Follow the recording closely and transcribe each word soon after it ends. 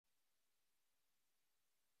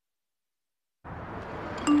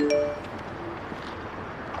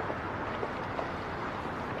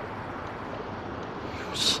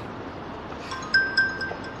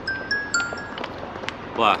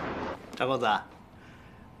喂，张公子，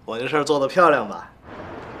我这事儿做得漂亮吧？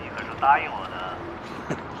你可是答应我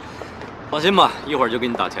的。放心吧，一会儿就给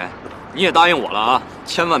你打钱。你也答应我了啊，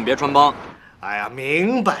千万别穿帮。哎呀，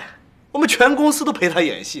明白，我们全公司都陪他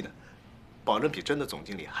演戏呢，保证比真的总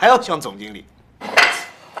经理还要像总经理。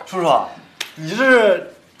叔叔，你这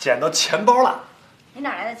是捡到钱包了？你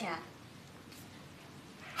哪来的钱？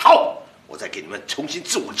好，我再给你们重新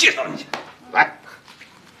自我介绍一下。来，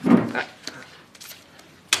来，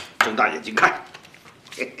睁大眼睛看。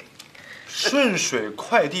顺水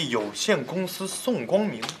快递有限公司宋光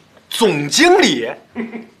明，总经理。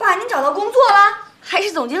爸，您找到工作了？还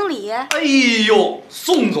是总经理？哎呦，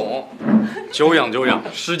宋总，久仰久仰，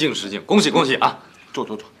失敬失敬，恭喜恭喜啊！坐。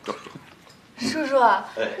叔叔，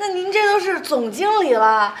那您这都是总经理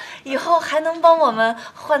了，以后还能帮我们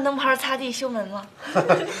换灯泡、擦地、修门吗？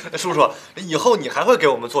叔叔，以后你还会给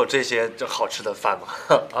我们做这些好吃的饭吗？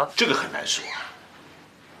啊，这个很难说啊，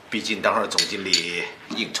毕竟当上总经理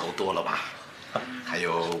应酬多了嘛，还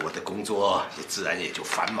有我的工作也自然也就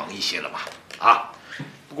繁忙一些了嘛。啊，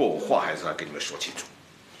不过我话还是要跟你们说清楚，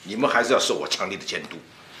你们还是要受我强力的监督，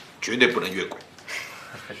绝对不能越轨。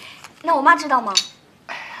那我妈知道吗？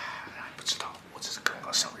不知道，我这是刚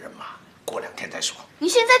刚上任嘛，过2天再说。您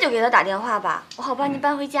现在就给她打电话吧，我好帮您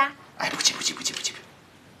搬回家。哎，不急。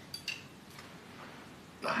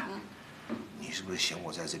那，你是不是嫌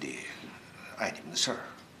我在这里碍你们的事儿？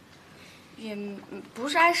也不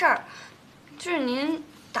是碍事儿，就是您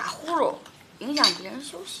打呼噜，影响别人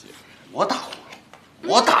休息。我打呼噜？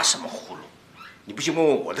我打什么呼噜？你不信问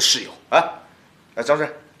问我的室友啊！哎，张生，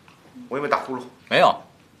我有没有打呼噜？没有，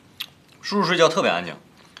叔叔睡觉特别安静，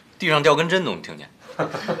地上掉根针都能听见。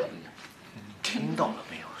听到了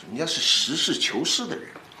没有？人家是实事求是的人。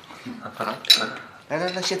啊，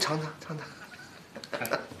来，先尝尝。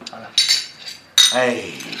哎，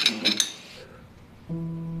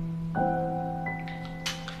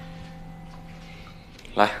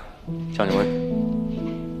来，江景威，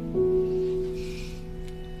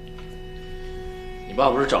你爸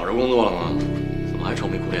不是找着工作了吗？怎么还愁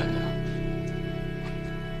眉苦脸的呀？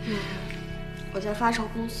我在发愁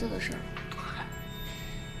公司的事儿。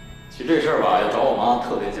其实这事儿吧，要找我妈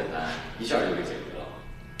特别简单，一下就给解决了。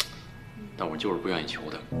但我就是不愿意求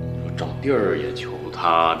她，我找地儿也求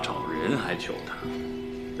她，找人还求她，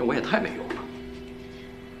那我也太没用了。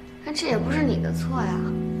但这也不是你的错呀。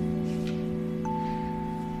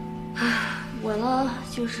唉，我呢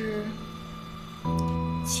就是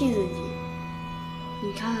气自己。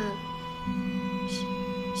你看，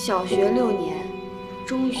小学6年，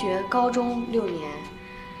中学、高中6年，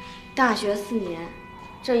大学4年，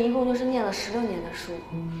这一共就是念了16年的书。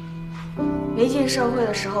没进社会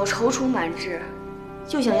的时候踌躇满志，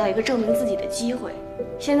就想要一个证明自己的机会。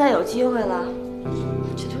现在有机会了，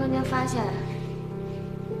却突然间发现，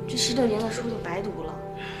这16年的书就白读了。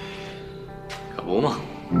可不嘛。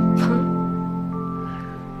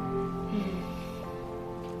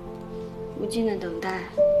无尽的等待，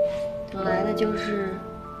等来的就是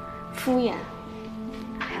敷衍，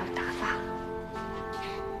还有打发。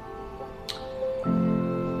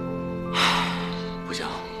不行，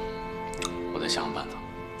我得想想办法。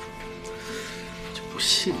就不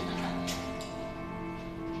信呢。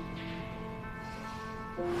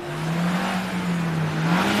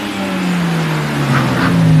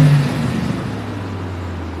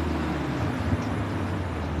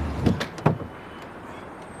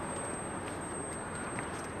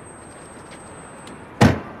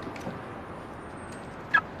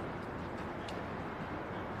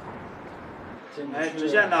哎，直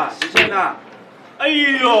线的，直线的。哎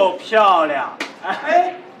呦，漂亮！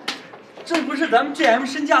哎，这不是咱们 GM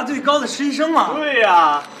身价最高的实习生吗？对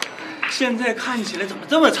呀，现在看起来怎么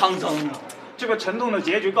这么沧桑呢？这个沉痛的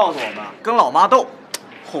结局告诉我们，跟老妈斗，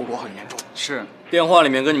后果很严重。是，电话里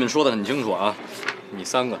面跟你们说的很清楚啊，你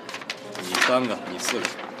3个，你3个，你4个。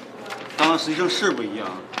当实习生是不一样，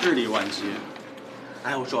日理万机。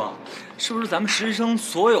哎，我说，是不是咱们实习生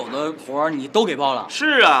所有的活儿你都给包了？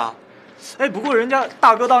是啊。哎，不过人家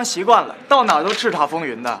大哥当习惯了，到哪都叱咤风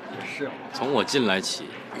云的。是，从我进来起，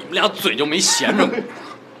你们俩嘴就没闲着过。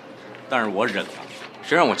但是我忍了，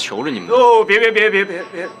谁让我求着你们的？哦，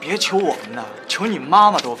别求我们的，求你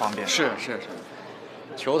妈妈多方便。是，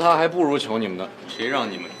求他还不如求你们的，谁让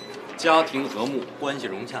你们家庭和睦，关系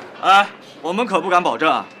融洽？哎，我们可不敢保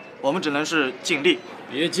证啊，我们只能是尽力。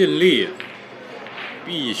别尽力，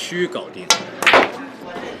必须搞定。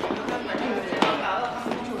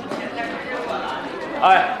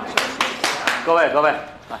哎，各位，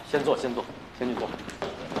来，先坐，先去坐。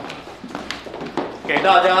给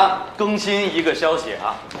大家更新一个消息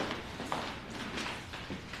啊，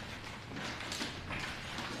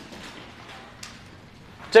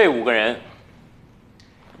这5个人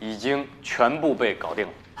已经全部被搞定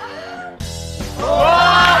了。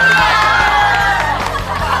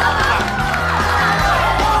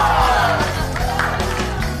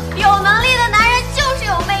有能力的男人就是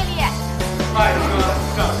有魅力。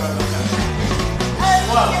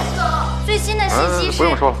最新的信息是，不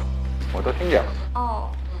用说了，我都听见了。哦。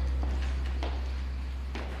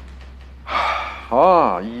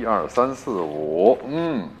啊，1、2、3、4、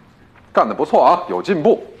5，干得不错啊，有进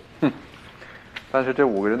步。但是这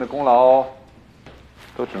5个人的功劳，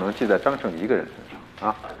都只能记在张胜一个人身上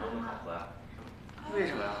啊。为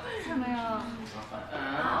什么呀？为什么呀？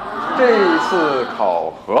这次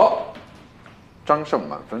考核，张胜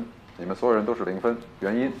满分，你们所有人都是0分，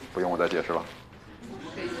原因不用我再解释了。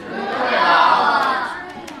谁这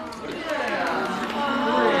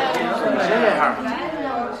样？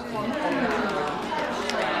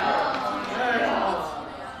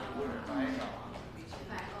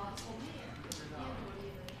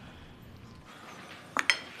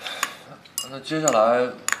那接下来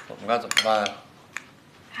我们该怎么办呀？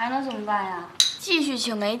还能怎么办呀？继续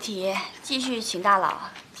请媒体，继续请大佬，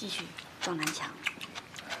继续撞南墙。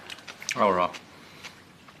二我说，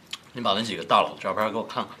你把那几个大佬的照片给我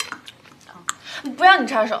看看。不让你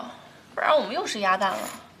插手，不然我们又是鸭蛋了。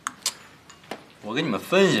我给你们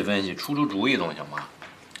分析分析，出主意总行吗？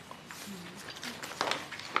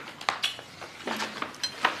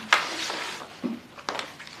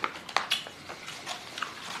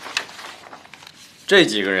这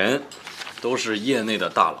几个人都是业内的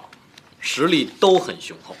大佬，实力都很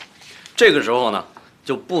雄厚。这个时候呢，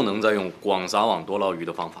就不能再用广撒网多捞鱼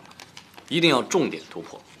的方法了，一定要重点突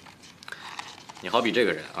破。你好比这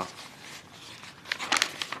个人啊，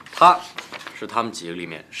他是他们几个里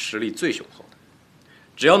面实力最雄厚的，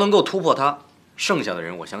只要能够突破他，剩下的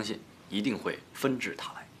人我相信一定会纷至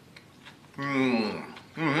沓来。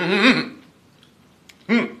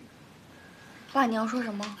爸，你要说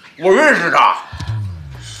什么？我认识他，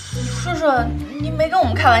叔叔，你没跟我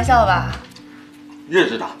们开玩笑吧？认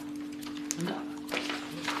识他。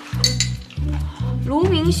卢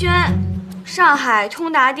明轩，上海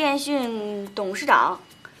通达电讯董事长，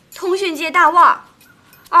通讯界大腕儿。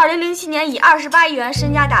2007年以28亿元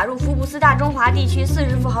身家打入福布斯大中华地区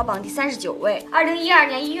40富豪榜第39位。2012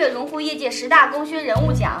年1月荣获业界10大功勋人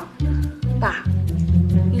物奖。爸，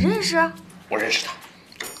你认识？我认识他，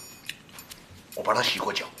我帮他洗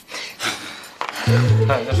过脚。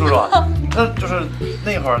哎，那叔叔，那就是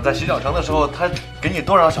那会儿在洗脚城的时候，他给你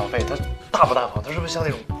多少小费？他大不大方？他是不是像那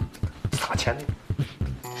种撒钱那种？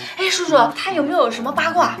哎，叔叔，他有没有什么八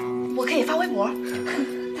卦？我可以发微博。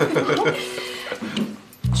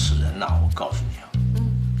此人呐，我告诉你啊，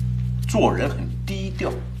做人很低调，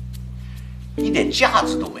一点架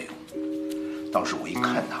子都没有。当时我一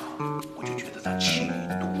看他，我就觉得他气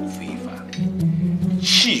度非凡，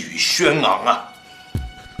气宇轩昂啊。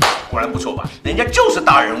果然不错吧？人家就是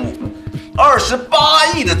大人物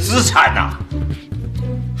，28亿的资产呐，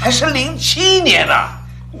还是07年呐，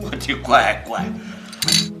我的乖乖。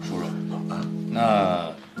叔叔啊，那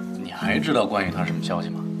你还知道关于他什么消息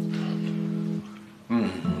吗？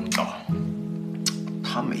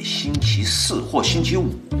他每星期4或星期5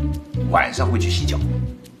晚上会去洗脚。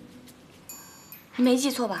你没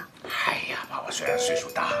记错吧？哎呀，爸爸虽然岁数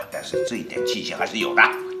大，但是这一点记性还是有的。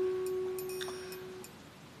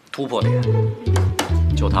突破点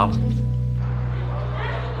就他了。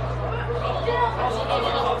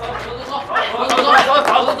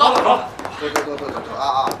走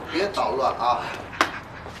啊！别捣乱啊！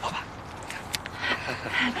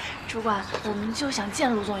主管，我们就想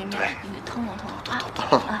见卢总一面，你给通融通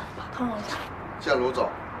融啊！通融一下。见卢总。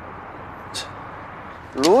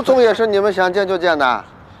卢总也是你们想见就见的，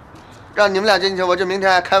让你们俩进去，我这明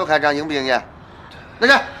天开不开张，营不营业？那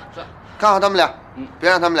是，看好他们俩，别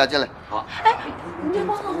让他们俩进来。好。哎，你别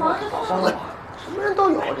帮个忙，就帮个忙。什么人都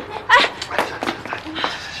有。哎，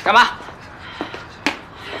干嘛？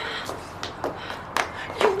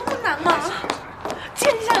有那么难吗？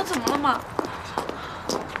见一下又怎么了嘛？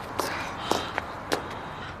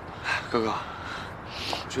哥哥，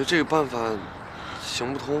我觉得这个办法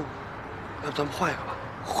行不通，要不咱们换一个吧？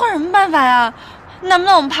换什么办法呀？难不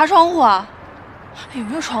能我们爬窗户啊？有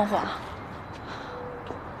没有窗户啊？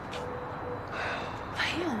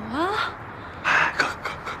没有啊。哎，哥，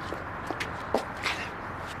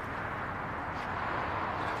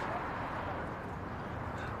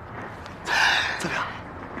怎么样？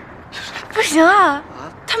不行啊！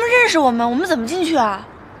他们认识我们，我们怎么进去啊？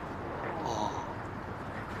哦，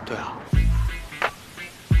对啊。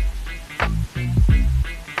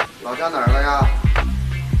老家哪儿的呀？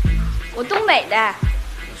我东北的。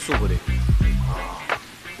苏北的。啊，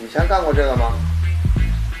以前干过这个吗？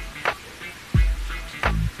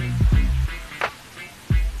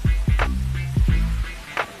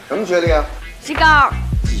什么学历啊？职高。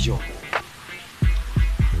技校。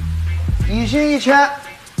底薪1000，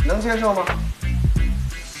能接受吗？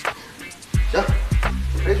行，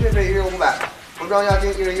培训费1人500，服装押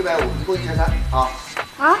金1人150，一共1300啊。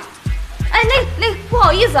啊？哎，那不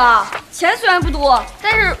好意思啊，钱虽然不多，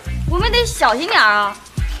但是我们得小心点啊。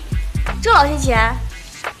这老些钱，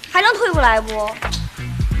还能退回来不？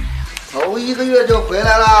头1个月就回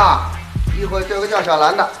来了，一会儿就有个叫小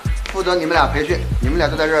兰的，负责你们俩培训，你们俩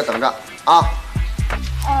就在这儿等着啊。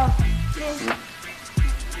哦，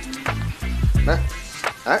来，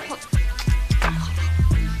来，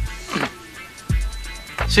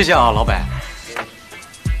谢谢啊，老板。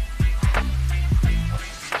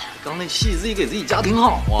刚那戏自己给自己加挺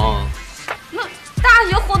好啊。那大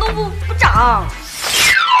学活动部部长。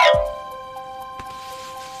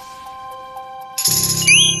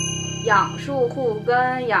养树护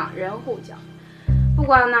根，养人护脚，不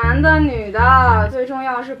管男的女的，最重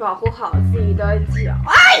要是保护好自己的脚。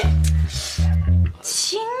哎，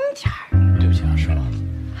轻点儿。对不起啊，师傅。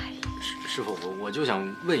师傅，我就想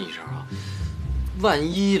问一声啊，万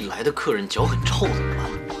一来的客人脚很臭怎么办？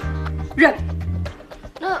忍。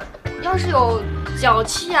那要是有脚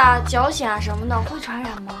气啊、脚癣啊什么的，会传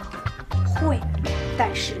染吗？会，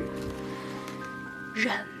但是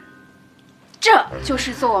忍。这就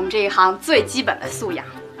是做我们这一行最基本的素养，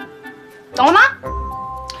懂了吗？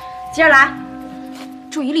接着来，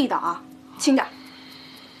注意力道啊，轻点，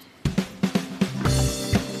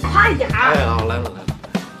快点！哎，好，来了来了。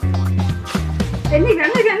哎，那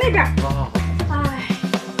边那边那边。好好好。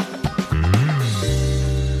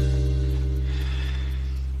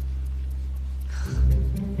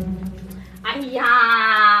哎呀！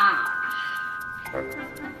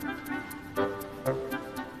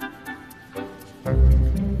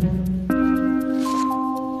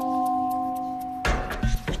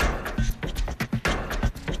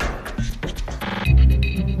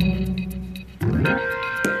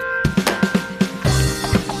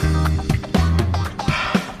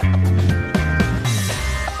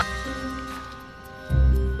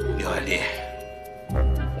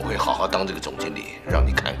当这个总经理，让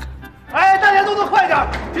你看看。哎，大家动作快点，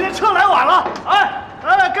今天车来晚了。哎，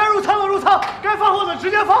来，该入仓的入仓，该发货的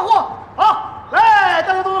直接发货。好，来，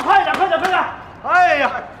大家动作快点，快点，快点。哎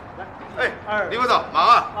呀，哎，李副总，忙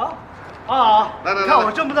啊！来，看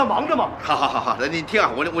我这不在忙着吗？好，来，你听啊，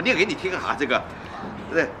我念给你听啊，这个，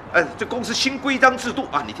对，这公司新规章制度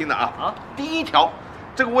啊，你听了啊。第1条，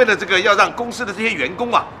这个为了这个要让公司的这些员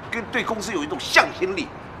工啊，对公司有一种向心力。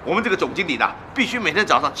我们这个总经理呢，必须每天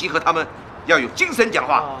早上集合他们，要有精神讲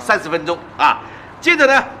话30分钟啊。接着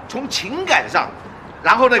呢，从情感上，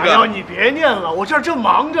然后那个……哎呦，你别念了，我这儿正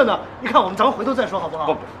忙着呢。你看，咱们回头再说好不好？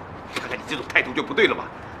不，看看你这种态度就不对了嘛。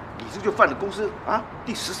你这就犯了公司啊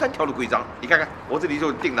第13条的规章。你看看我这里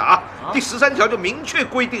就定了啊，第13条就明确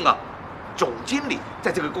规定了，总经理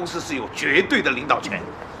在这个公司是有绝对的领导权，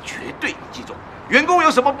绝对，记住。员工有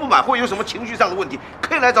什么不满或有什么情绪上的问题，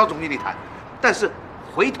可以来找总经理谈，但是。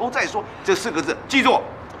回头再说这4个字，记住，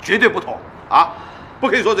绝对不妥啊！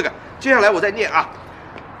不可以说这个。接下来我再念啊，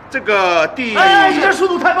这个第……哎，你这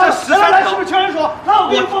速度太慢了！来，是不是全人说？来，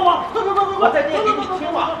我给你帮忙。走，我再念给你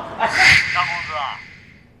听嘛。哎，张公子啊，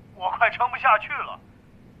我快撑不下去了，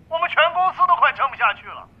我们全公司都快撑不下去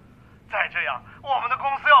了。再这样，我们的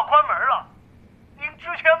公司要关门了。您之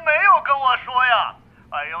前没有跟我说呀？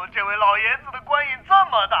哎呦，这位老爷子的官瘾这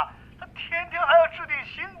么大，他天天还要制定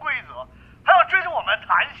新规则。还要追着我们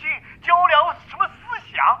谈心交流什么思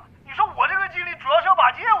想？你说我这个经理主要是要把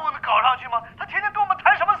业务搞上去吗？他天天跟我们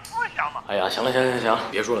谈什么思想嘛？哎呀，行了，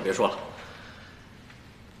别说了。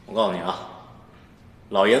我告诉你啊，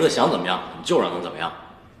老爷子想怎么样，你就让他怎么样。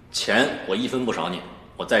钱我1分不少你，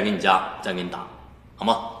我再给你加，再给你打，好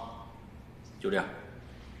吗？就这样。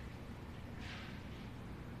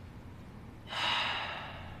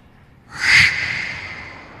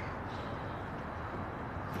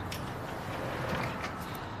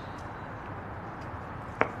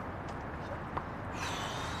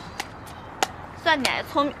算你还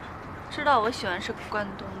聪明，知道我喜欢吃关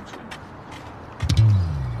东煮。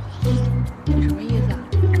你什么意思啊？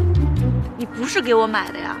你不是给我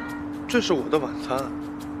买的呀？这是我的晚餐。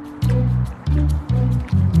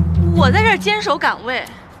我在这儿坚守岗位，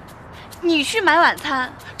你去买晚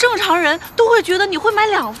餐，正常人都会觉得你会买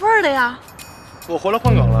2份的呀。我回来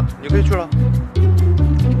换岗了，你可以去了。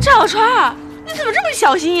赵川，你怎么这么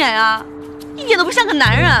小心眼啊？一点都不像个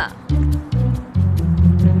男人。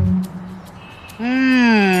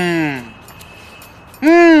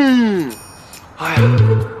哎呀，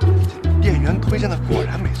这店员推荐的果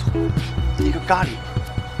然没错，一个咖喱，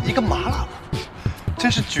一个麻辣锅，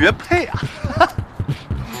真是绝配啊！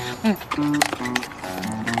哎，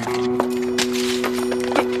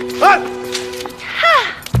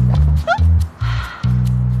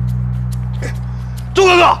周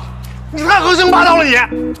哥哥，你太横行霸道了你！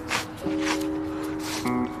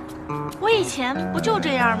我以前不就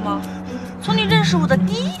这样吗？从你认识我的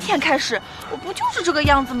第一天开始，我不就是这个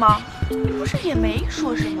样子吗？你不是也没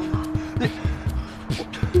说什么吗？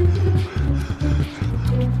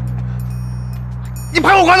你陪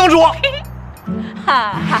我关东煮？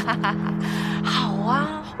哈哈哈哈！好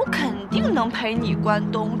啊，我肯定能陪你关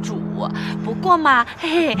东煮。不过嘛，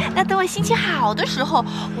嘿嘿，那等我心情好的时候，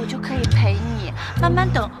我就可以陪你慢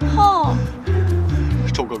慢等候。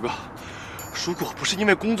周哥哥，如果不是因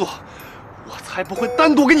为工作，我才不会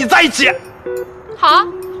单独跟你在一起。好，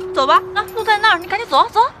走吧，那路在那儿，你赶紧走，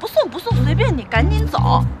走，不送不送，随便你，赶紧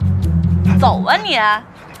走，走啊你！那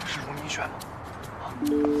个是罗明轩吗？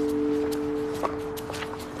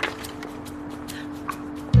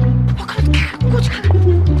我快看，过去看看。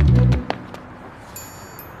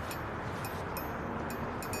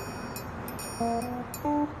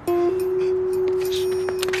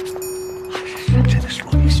真的是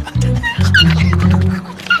罗明轩，真的。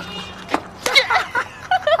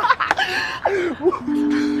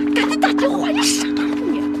赶紧打电话，你傻的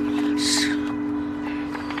你！是。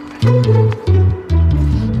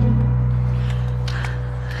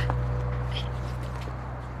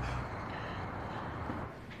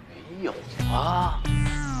没有啊，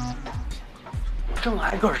正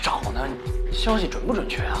挨个找呢，消息准不准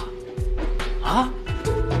确啊？啊？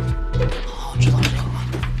好，知道了。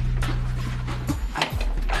哎，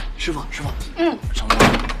师傅，什么？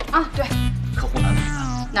啊，对，客户男的女的？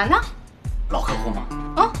男的。老客户吗？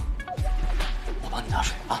啊。我帮你拿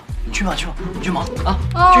水啊，你去吧，你去忙啊，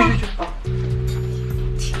去啊。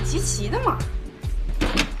挺积极的嘛。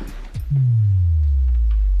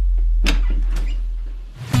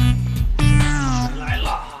来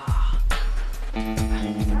了。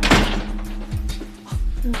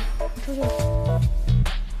你出去。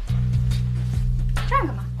这样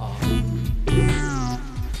干嘛？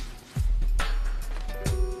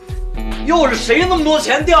又是谁那么多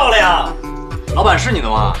钱掉了呀？老板是你的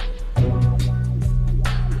吗？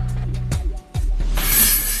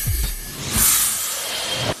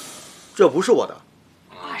这不是我的。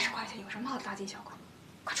20块钱有什么好大惊小怪？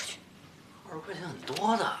快出去！20块钱很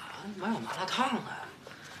多的，买碗麻辣烫啊！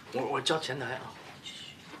我交前台啊。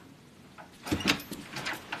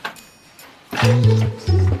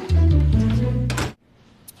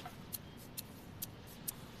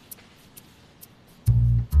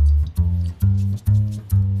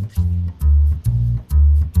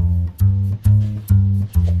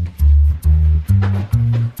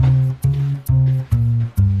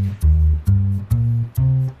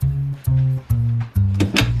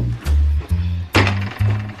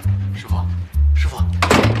师傅，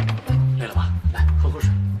累了吧？来，喝口水。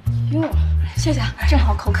哟，谢谢，正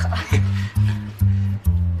好口渴了。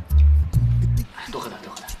多喝点。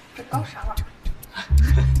这高啥玩意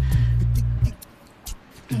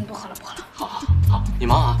儿？不喝了。好，你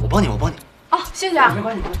忙啊，我帮你。哦，谢谢啊。没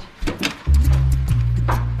关系。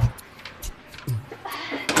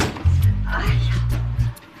哎呀，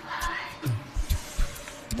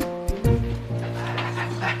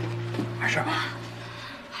来，完事儿吧。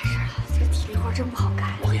这个体力活真不好干。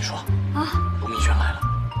我跟你说啊，罗明轩来了，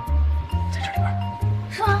在这里边。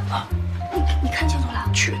是吗？啊，你看清楚了？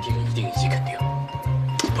确定、一定以及肯定。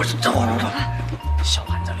不是，等会儿，小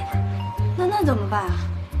兰在里边。那怎么办啊？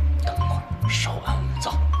等会儿稍安勿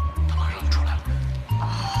躁，他马上就出来了。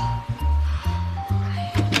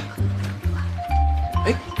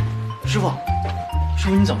哎，师傅，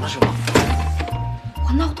你怎么了，师傅？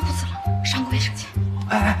我闹肚子了，上个卫生间。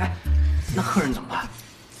哎，那客人怎么办？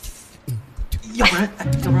要不然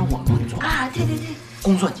我帮你做啊？对，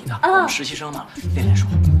公算你的，我们实习生呢，练手。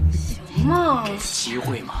行嘛，机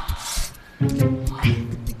会嘛。哎，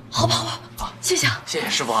好吧，啊，谢谢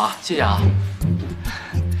师傅啊，谢谢啊。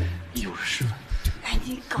又是10分。哎，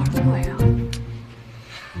你搞什么鬼啊？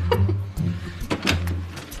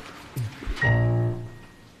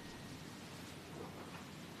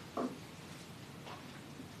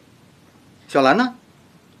小兰呢？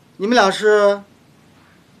你们俩是？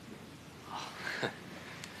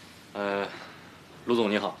陆总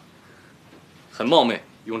你好，很冒昧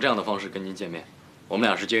用这样的方式跟您见面。我们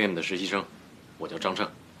俩是 JM 的实习生，我叫张胜。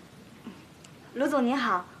卢总您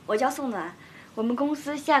好，我叫宋暖。我们公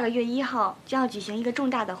司下个月1号将要举行一个重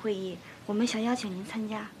大的会议，我们想邀请您参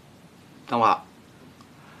加。等会儿，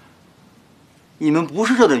你们不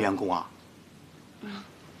是这的员工啊？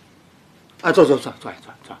啊，坐。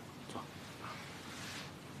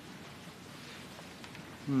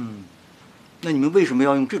那你们为什么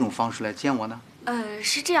要用这种方式来见我呢？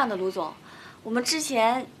是这样的，卢总，我们之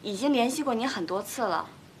前已经联系过您很多次了，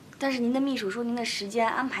但是您的秘书说您的时间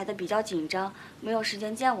安排的比较紧张，没有时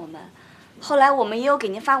间见我们。后来我们也有给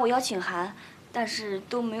您发过邀请函，但是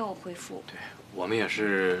都没有回复。对，我们也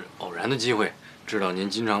是偶然的机会知道您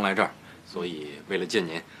经常来这儿，所以为了见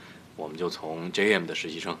您，我们就从 JM 的实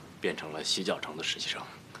习生变成了洗脚城的实习生。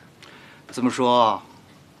这么说，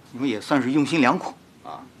你们也算是用心良苦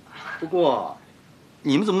啊。不过，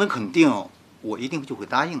你们怎么能肯定我一定就会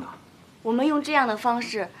答应呢？我们用这样的方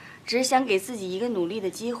式，只是想给自己一个努力的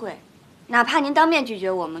机会，哪怕您当面拒绝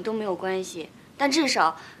我们都没有关系，但至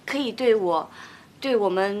少可以对我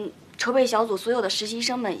们筹备小组所有的实习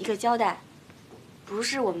生们一个交代。不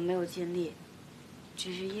是我们没有尽力，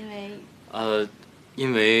只是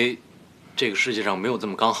因为这个世界上没有这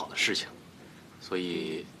么刚好的事情，所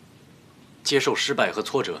以接受失败和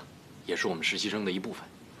挫折也是我们实习生的一部分。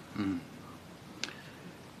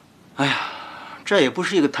哎呀，这也不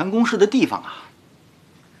是一个谈公事的地方啊。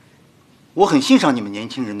我很欣赏你们年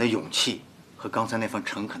轻人的勇气和刚才那份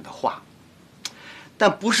诚恳的话，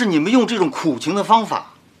但不是你们用这种苦情的方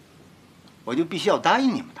法，我就必须要答应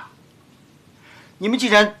你们的。你们既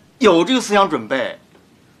然有这个思想准备，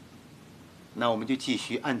那我们就继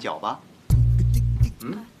续按脚吧。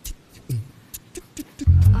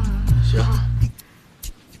行。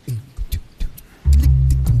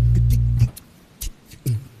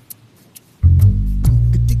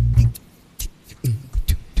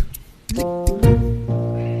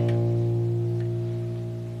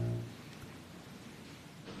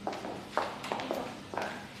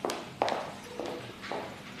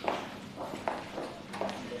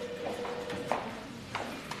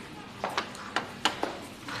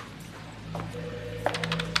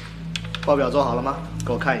报表做好了吗？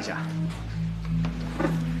给我看一下。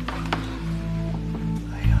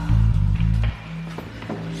哎呀，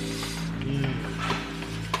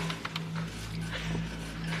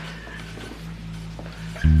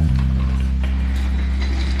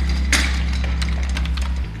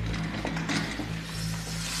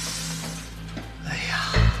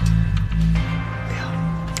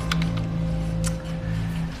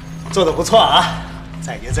做得不错啊，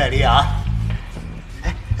再接再厉啊！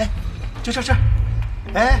就这儿，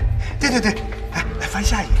哎，对，哎，来翻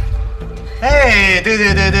下一页，哎，对，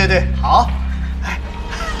好，哎，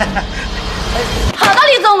好的，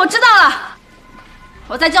李总，我知道了，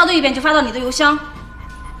我再校对一遍就发到你的邮箱。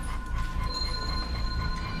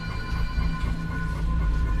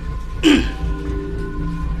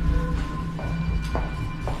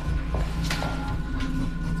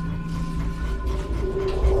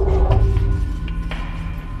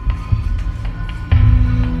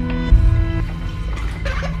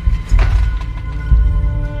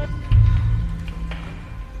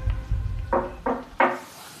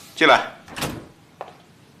进来。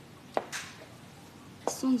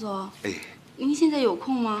宋总，哎，您现在有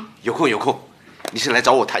空吗？有空，你是来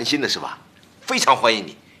找我谈心的是吧？非常欢迎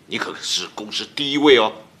你，你可是公司第一位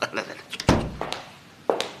哦。来，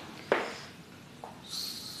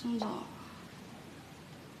宋总，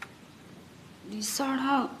李三儿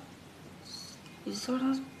他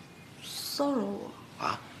骚扰我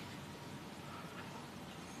啊？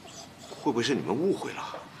会不会是你们误会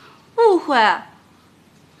了？误会。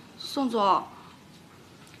宋总，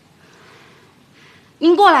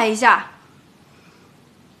您过来一下。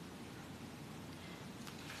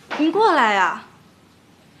您过来呀。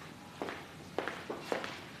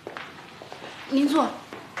您坐。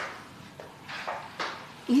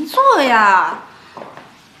您坐呀。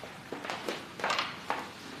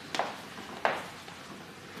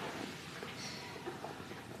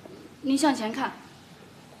您向前看。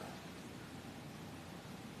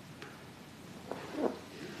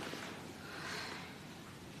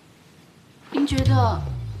您觉得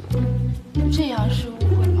这样是误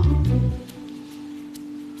会吗？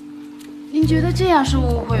您觉得这样是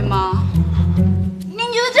误会吗？您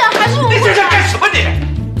觉得这样还是误会吗？你这是干什么你？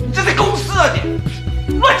你这在公司啊你！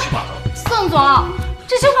乱七八糟。宋总，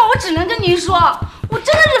这些话我只能跟您说，我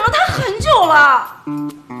真的忍了他很久了。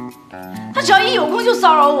他只要一有空就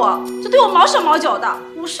骚扰我，就对我毛手毛脚的。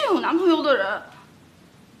我是有男朋友的人，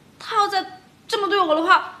他要再这么对我的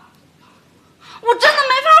话，我真的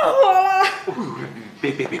没法活了。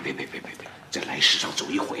别，这来世上走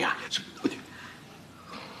一回啊，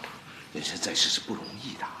人生在世是不容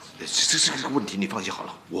易的。这个问题你放心好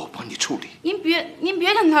了，我帮你处理。您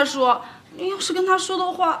别跟他说，您要是跟他说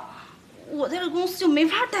的话，我在这公司就没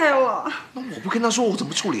法待了。那我不跟他说，我怎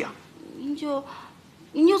么处理啊？您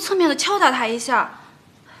就侧面的敲打他一下，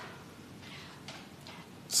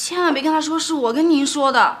千万别跟他说是我跟您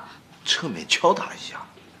说的。侧面敲打一下。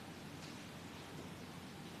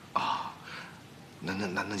啊，那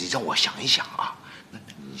你让我想一想啊。那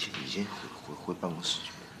你先回办公室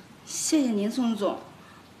去。谢谢您，宋总。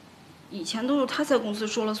以前都是他在公司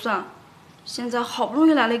说了算，现在好不容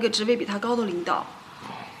易来了一个职位比他高的领导，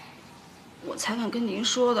我才敢跟您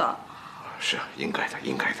说的。是应该的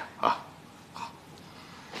啊。好。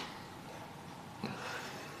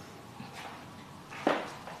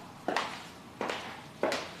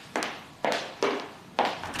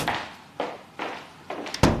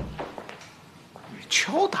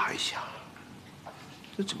敲打一下，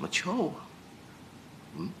这怎么敲啊？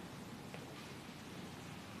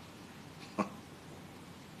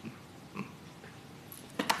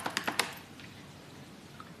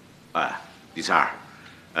哎，李三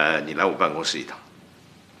儿，你来我办公室一趟。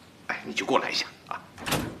哎，你就过来一下啊。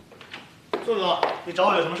宋总，你找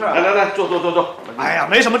我有什么事儿？来，坐。哎呀，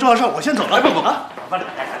没什么重要事儿，我先走了。不啊，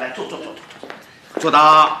来，坐。坐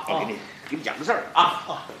当，我给你讲个事儿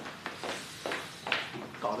啊。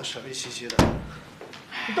搞得神秘兮兮的，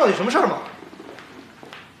你到底什么事儿嘛？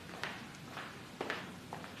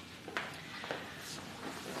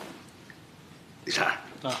李三儿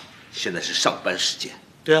啊，现在是上班时间。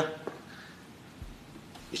对啊。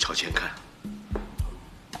你朝前看。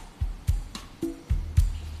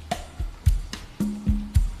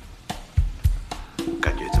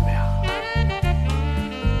感觉怎么样？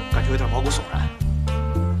感觉有点毛骨悚然。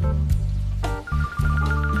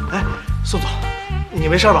哎，宋总，你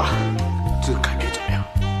没事吧？这个感觉怎么样？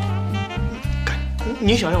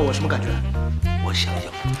你想要我什么感觉？我想要。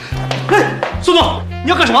哎，宋总，你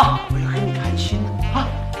要干什么？我要跟你谈心啊，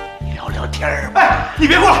聊天儿。哎，你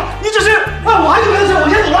别过来，你只是……哎，我还有点事，我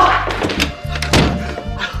先走了。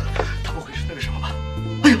他不会是那个什么吧？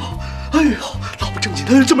哎呦，老不正经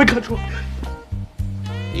的人真没看出。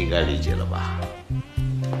应该理解了吧？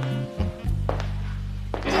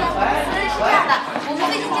这个公司是这样的，我们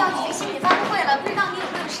最近就要举行新品发布会了，不知道你有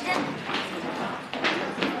没有时间？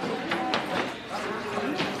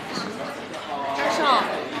张胜，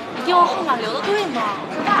你电话号码留的对吗？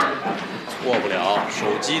错不了，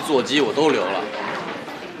手机、座机我都留了。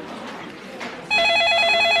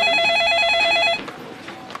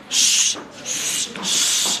嘘。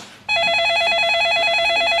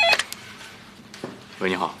喂，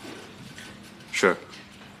你好。是。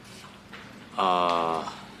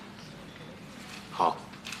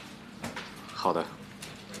好的。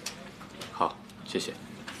好，谢谢。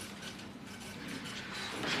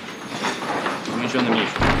明轩的秘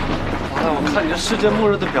书。完了，我看你这世界末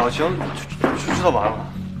日的表情，就知道完了。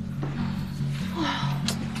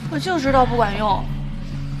我就知道不管用，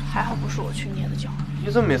还好不是我去捏的脚。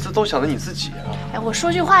你怎么每次都想着你自己啊？哎，我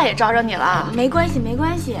说句话也招着你了。没关系。那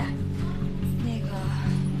个，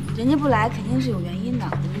人家不来肯定是有原因的，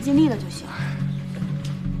我们尽力了就行。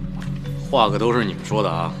话可都是你们说的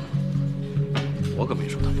啊，我可没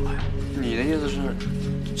说他不来。你的意思是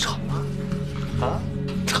成了？啊？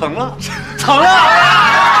成了！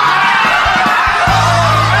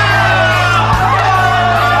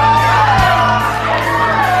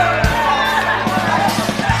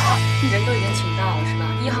人都已经请到了是吧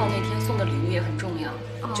？1号那天送的礼物也很重要，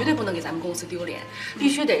绝对不能给咱们公司丢脸，必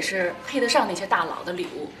须得是配得上那些大佬的礼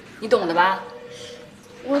物，你懂的吧？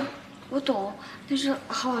我懂，但是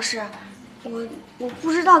郝老师，我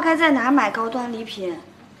不知道该在哪儿买高端礼品，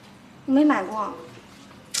我没买过。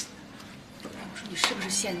我说你是不是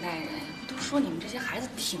现代人？不都说你们这些孩子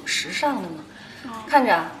挺时尚的吗？看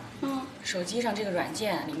着，手机上这个软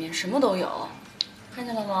件里面什么都有，看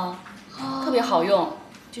见了吗？特别好用，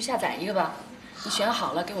就下载一个吧。你选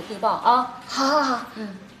好了给我汇报啊。好。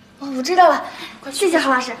我知道了，谢谢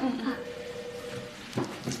郝老师。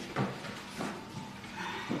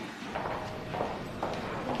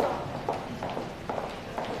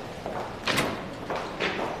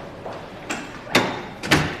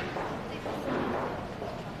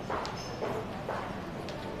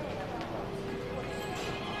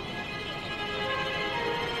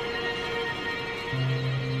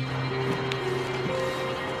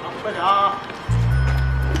快点啊！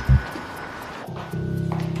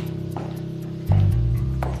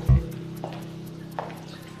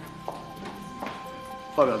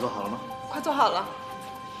报表做好了吗？快做好了。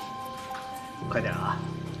快点啊！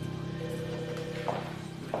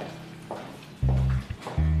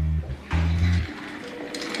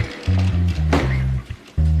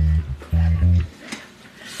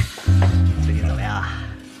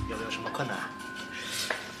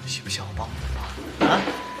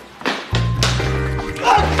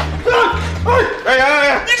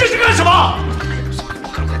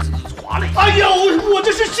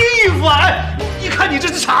看你这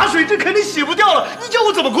是茶水，这肯定洗不掉了。你叫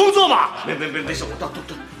我怎么工作嘛？没事，我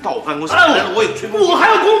到我办公室来了，我有吹风机，我还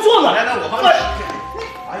要工作呢。来，我帮你。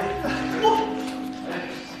哎呀，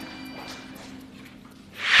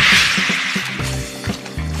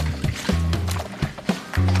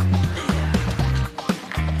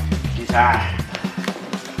李才，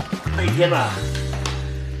那一天呢，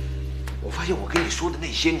我发现我跟你说的那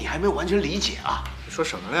些，你还没有完全理解啊。你说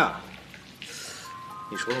什么呀？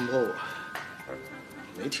你说什么我？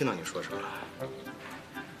没听到你说什么。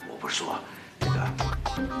我不是说这个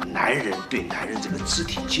男人对男人这个肢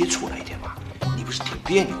体接触那一天吗？你不是挺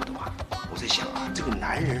别扭的吗？我在想啊，这个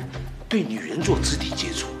男人对女人做肢体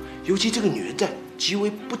接触，尤其这个女人在极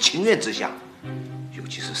为不情愿之下，尤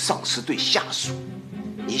其是上司对下属，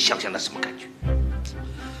你想想那什么感觉？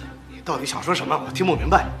你到底想说什么？我听不明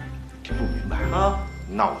白。听不明白啊？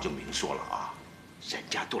那我就明说了啊，人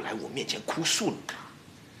家都来我面前哭诉了。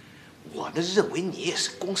我呢认为你也是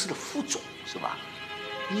公司的副总，是吧？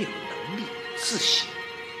你有能力、自信、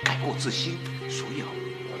改过自新，所以啊，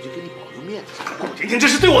我就给你保留面子。顾婷婷，这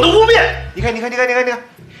是对我的污蔑！你看，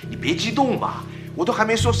你别激动嘛，我都还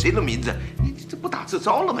没说谁的名字，你这不打自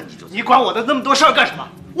招了吗？你管我的那么多事儿干什么？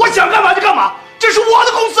我想干嘛就干嘛，这是我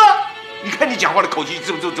的公司。你看你讲话的口气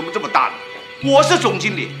怎么这么大呢？我是总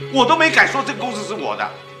经理，我都没敢说这个公司是我的。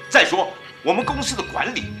再说，我们公司的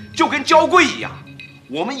管理就跟交规一样。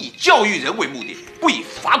我们以教育人为目的，不以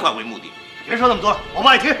罚款为目的。别说那么多了，我不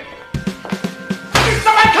爱听。你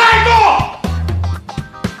上来态度！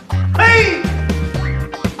嘿，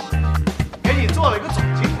给你做了一个总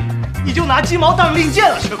经理，你就拿鸡毛当令箭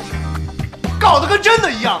了，是不是？搞得跟真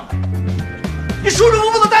的一样的。你舒舒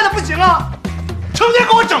服服的待着不行啊，成天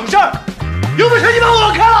给我整事儿。有本事你把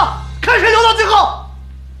我开了，看谁留到最后。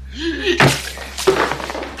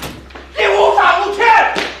你无法无天！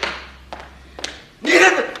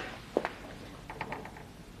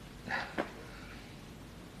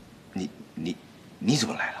你怎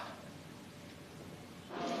么来了？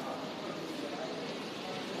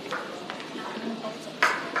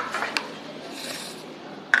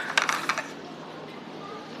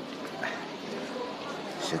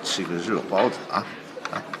先吃个热包子啊！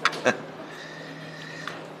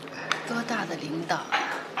多大的领导呀，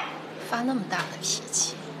发那么大的脾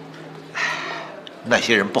气？那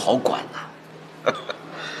些人不好管呐。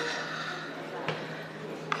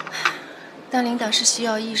当领导是需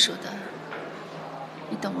要艺术的，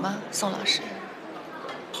你懂吗，宋老师？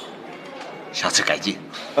下次改进。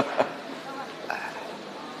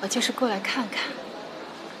我就是过来看看，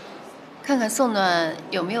看看宋暖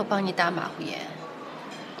有没有帮你打马虎眼，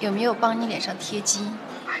有没有帮你脸上贴金。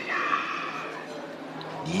哎呀，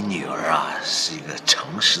你女儿啊是一个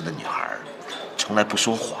诚实的女孩，从来不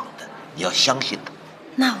说谎的，你要相信她。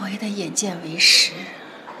那我也得眼见为实。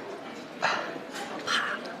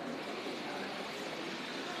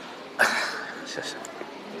是，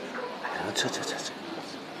哎呀，这，这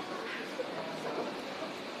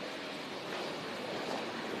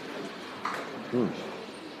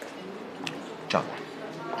样，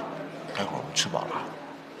待会儿我们吃饱了，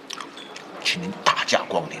请您大驾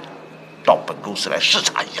光临，到本公司来视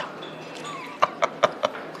察一下。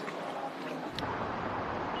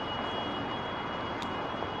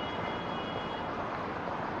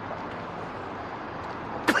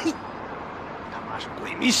呸！他妈是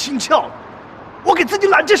鬼迷心窍了。我给自己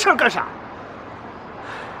揽这事儿干啥？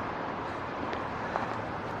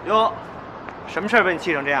哟，什么事儿被你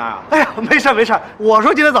气成这样啊？哎呀，没事，我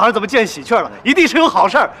说今天早上怎么见喜鹊了？一定是有好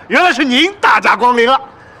事儿。原来是您大驾光临了。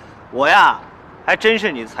我呀，还真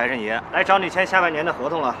是你的财神爷，来找你签下半年的合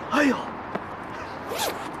同了。哎呦，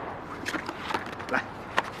来，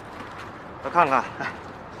我看看。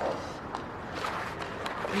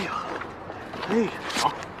哎呀，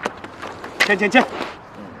好，签。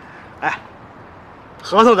哎。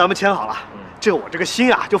合同咱们签好了，这我这个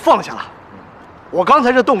心啊就放下了。我刚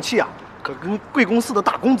才这动气啊，可跟贵公司的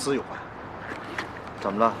大公子有关。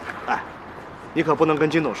怎么了？哎，你可不能跟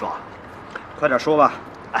金总说，快点说吧。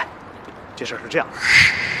哎，这事儿是这样，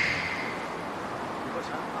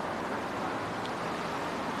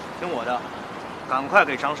听我的，赶快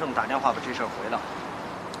给张胜打电话把这事儿回了。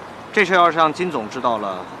这事要是让金总知道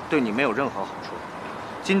了，对你没有任何好处。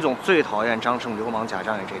金总最讨厌张胜流氓假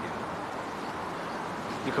仗义这点。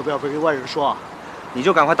你可不要跟外人说啊！你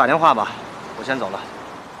就赶快打电话吧，我先走了。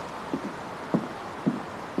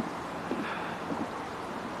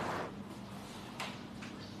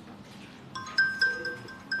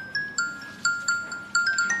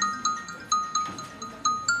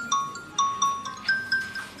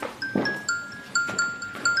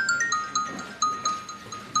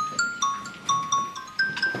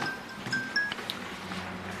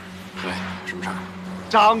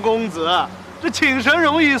张公子，这请神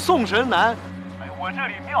容易送神难。哎，我这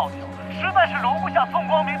里庙小，实在是容不下宋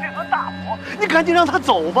光明这尊大佛。你赶紧让他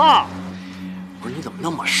走吧。不是你怎么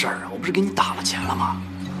那么事儿啊？我不是给你打了钱了吗？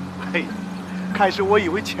嘿，开始我以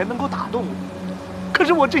为钱能够打动我，可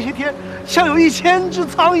是我这些天像有1000只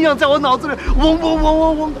苍一样在我脑子里嗡嗡嗡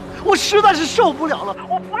嗡嗡的，我实在是受不了了。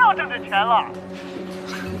我不要挣这钱了。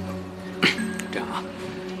这样啊，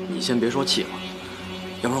你先别说气话，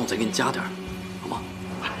要不然我再给你加点，好吗？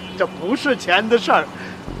这不是钱的事儿，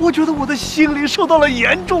我觉得我的心灵受到了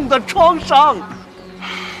严重的创伤。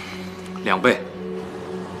2倍。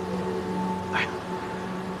哎呀，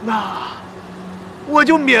那我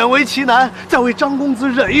就勉为其难，再为张公子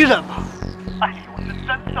忍一忍吧。哎呦，这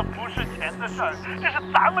真的不是钱的事儿，这是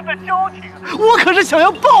咱们的交情，我可是想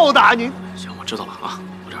要报答您。行，我知道了啊，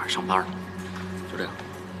我这还上班呢，就这样。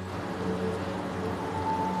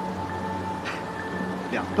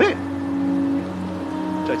2倍，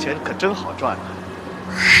这钱可真好赚啊！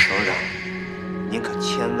董事长，您可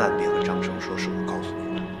千万别和张生说是我告诉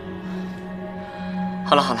您的。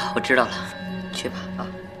好了好了，我知道了，去吧啊。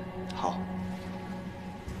好。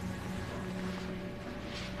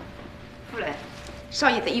夫人，少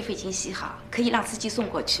爷的衣服已经洗好，可以让司机送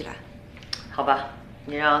过去了。好吧，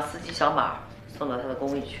你让司机小马送到他的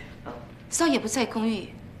公寓去啊。少爷不在公寓，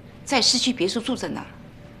在市区别墅住着呢。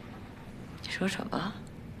你说什么？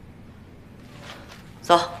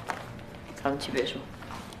走，咱们去别墅。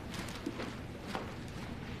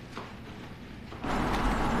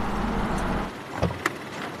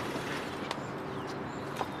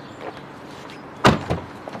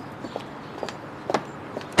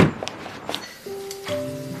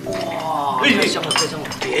哇！哎，香了，太香了！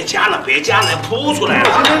别加了，别加了，扑出来了。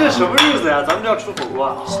今天这什么日子呀？咱们这要吃火锅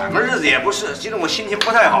啊？什么日子也不是，今天我心情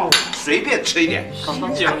不太好，随便吃一点。心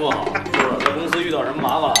情不好，是吧？在公司遇到什么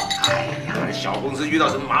麻烦了？哎呀，小公司遇到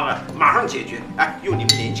什么麻烦，马上解决。哎，用你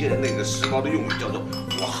们年轻人那个时髦的用语叫做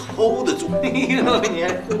“我 hold 得住”。你还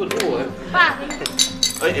hold 得住我？爸，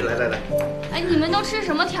哎，来。哎，你们都吃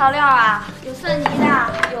什么调料啊？有蒜泥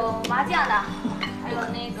的，有麻酱的，还有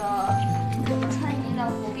那个川泥的，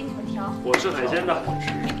我给你们调。我吃海鲜的。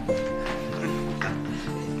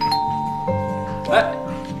哎，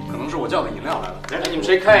可能是我叫的饮料来了。哎，你们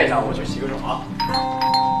谁开一下？我去洗个手啊。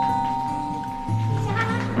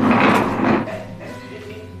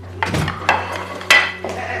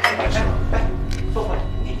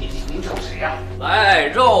你找谁呀？来，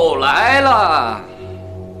肉来了。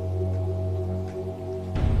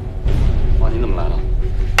哇，你怎么来了？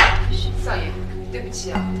少爷，对不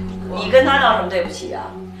起啊。你跟他闹什么对不起啊？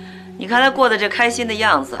你看他过得这开心的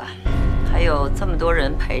样子，还有这么多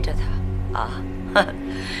人陪着他，啊，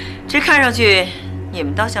这看上去你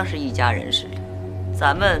们倒像是一家人似的，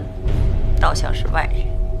咱们倒像是外人。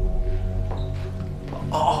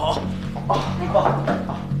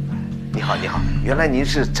你好，原来您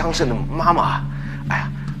是张胜的妈妈。哎呀，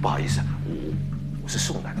不好意思，我是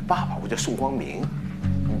宋楠的爸爸，我叫宋光明。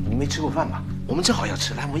你没吃过饭吧？我们正好要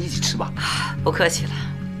吃，来，我们一起吃吧。不客气了，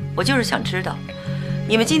我就是想知道，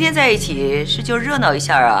你们今天在一起是就热闹一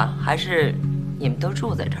下啊，还是你们都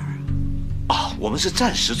住在这儿啊？我们是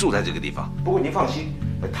暂时住在这个地方，不过您放心，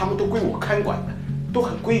他们都归我看管的，都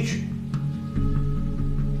很规矩。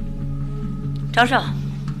张胜，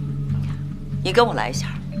你跟我来一下。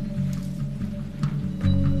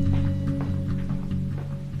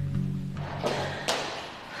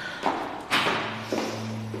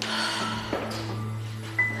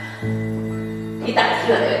你胆子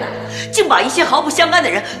越来越大，竟把一些毫不相干的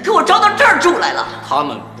人给我招到这儿住来了。他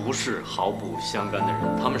们不是毫不相干的人，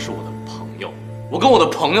他们是我的朋友。我跟我的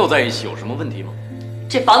朋友在一起有什么问题吗？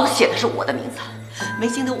这房子写的是我的名字，没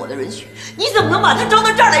经得我的允许，你怎么能把他招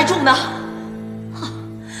到这儿来住呢？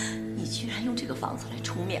你居然用这个房子来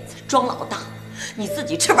充面子、装老大，你自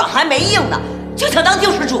己翅膀还没硬呢，就想当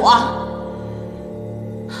救世主啊？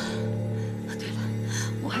对了，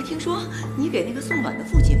我还听说你给那个宋暖的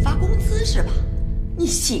父亲发工资是吧？你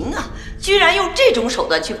行啊，居然用这种手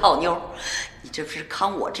段去泡妞，你这不是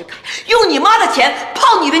慷我之慨，用你妈的钱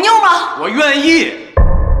泡你的妞吗？我愿意。